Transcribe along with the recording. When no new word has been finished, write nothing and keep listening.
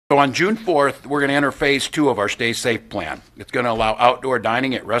So on June 4th, we're going to enter phase 2 of our Stay Safe plan. It's going to allow outdoor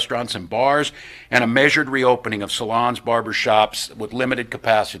dining at restaurants and bars and a measured reopening of salons, barber shops with limited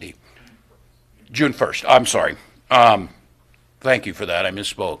capacity. June 1st, I'm sorry. Thank you for that, I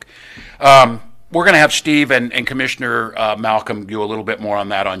misspoke. We're going to have Steve and Commissioner Malcolm do a little bit more on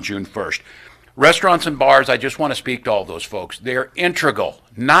that on June 1st. Restaurants and bars, I just want to speak to all those folks. They're integral,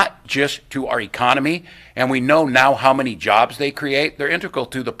 not just to our economy, and we know now how many jobs they create. They're integral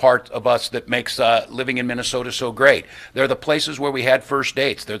to the part of us that makes living in Minnesota so great. They're the places where we had first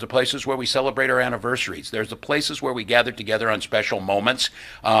dates. They're the places where we celebrate our anniversaries. There's the places where we gather together on special moments,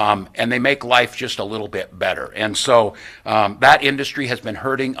 and they make life just a little bit better. And so that industry has been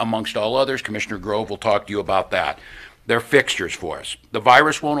hurting amongst all others. Commissioner Grove will talk to you about that. They're fixtures for us. The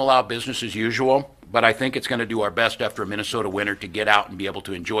virus won't allow business as usual, but I think it's going to do our best after a Minnesota winter to get out and be able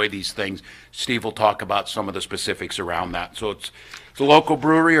to enjoy these things. Steve will talk about some of the specifics around that. So it's a local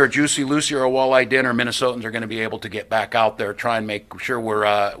brewery or a Juicy Lucy or a walleye dinner. Minnesotans are going to be able to get back out there, try and make sure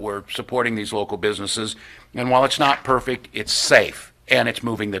we're supporting these local businesses. And while it's not perfect, it's safe and it's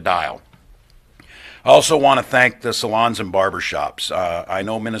moving the dial. I also want to thank the salons and barbershops. I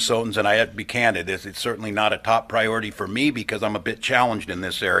know Minnesotans, and I have to be candid, it's certainly not a top priority for me because I'm a bit challenged in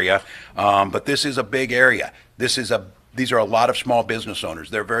this area, but this is a big area. These are a lot of small business owners.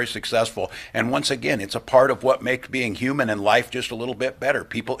 They're very successful. And once again, it's a part of what makes being human and life just a little bit better.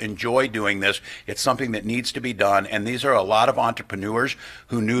 People enjoy doing this. It's something that needs to be done. And these are a lot of entrepreneurs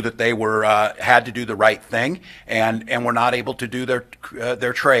who knew that they had to do the right thing and were not able to do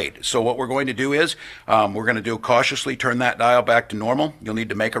their trade. So what we're going to do is we're going to cautiously turn that dial back to normal. You'll need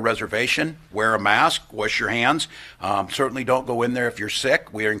to make a reservation, wear a mask, wash your hands. Certainly don't go in there if you're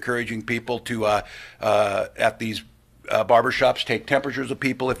sick. We are encouraging people to, at these barbershops, take temperatures of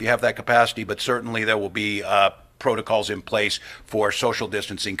people if you have that capacity, but certainly there will be protocols in place for social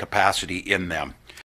distancing capacity in them.